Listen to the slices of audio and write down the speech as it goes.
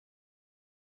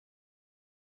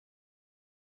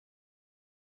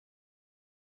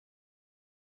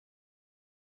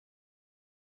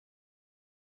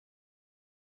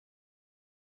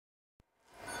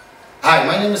Hi,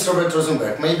 my name is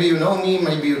Rosenberg. Maybe you know me,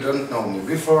 maybe you don't know me.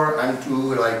 Before I'm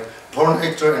too like porn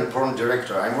actor and porn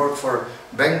director. I work for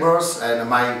Bang Bros and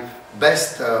my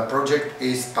best project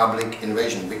is public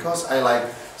invasion because I like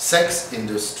sex in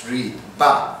the street.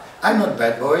 But I'm not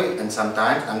bad boy and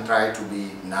sometimes I'm trying to be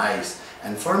nice.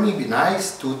 And for me be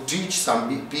nice to teach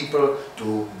some people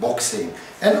to boxing.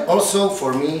 And also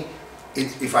for me,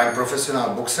 if I'm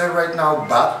professional boxer right now,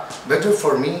 but better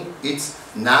for me it's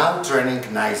now training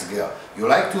nice girl. You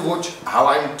like to watch how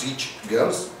I teach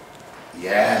girls?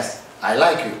 Yes, I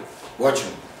like you. Watch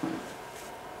me.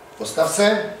 Postav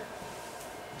se.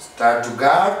 Start to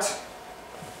guard.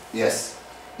 Yes.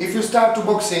 If you start to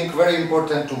boxing, very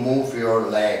important to move your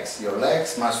legs. Your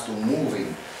legs must be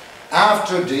moving.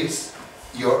 After this,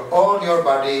 all your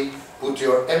body put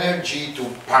your energy to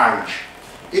punch.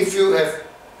 If you have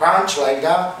punch like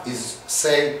that, is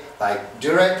say like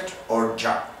direct or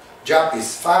jab. Jab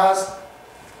is fast,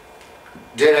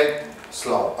 direct,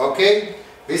 slow. Okay?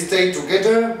 We stay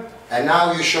together and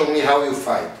now you show me how you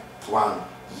fight. One.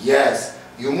 Yes.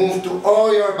 You move to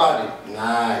all your body.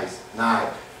 Nice.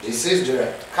 Nice. This is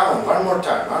direct. Come on, one more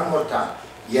time. One more time.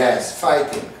 Yes.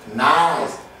 Fighting.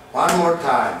 Nice. One more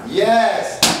time.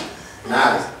 Yes.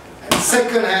 Nice. And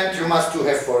second hand you must to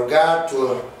have for guard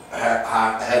to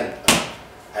hand.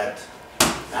 Head.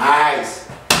 Nice.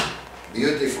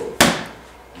 Beautiful.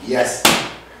 Yes.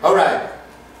 Alright.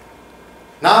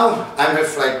 Now I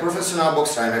have like professional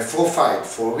boxer. I have 4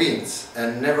 fights, 4 wins,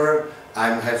 and never I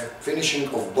have finishing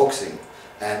of boxing.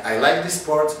 And I like this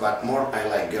sport, but more I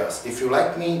like girls. If you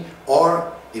like me,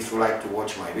 or if you like to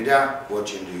watch my video,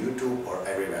 watch in the YouTube or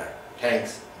everywhere.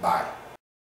 Thanks. Bye.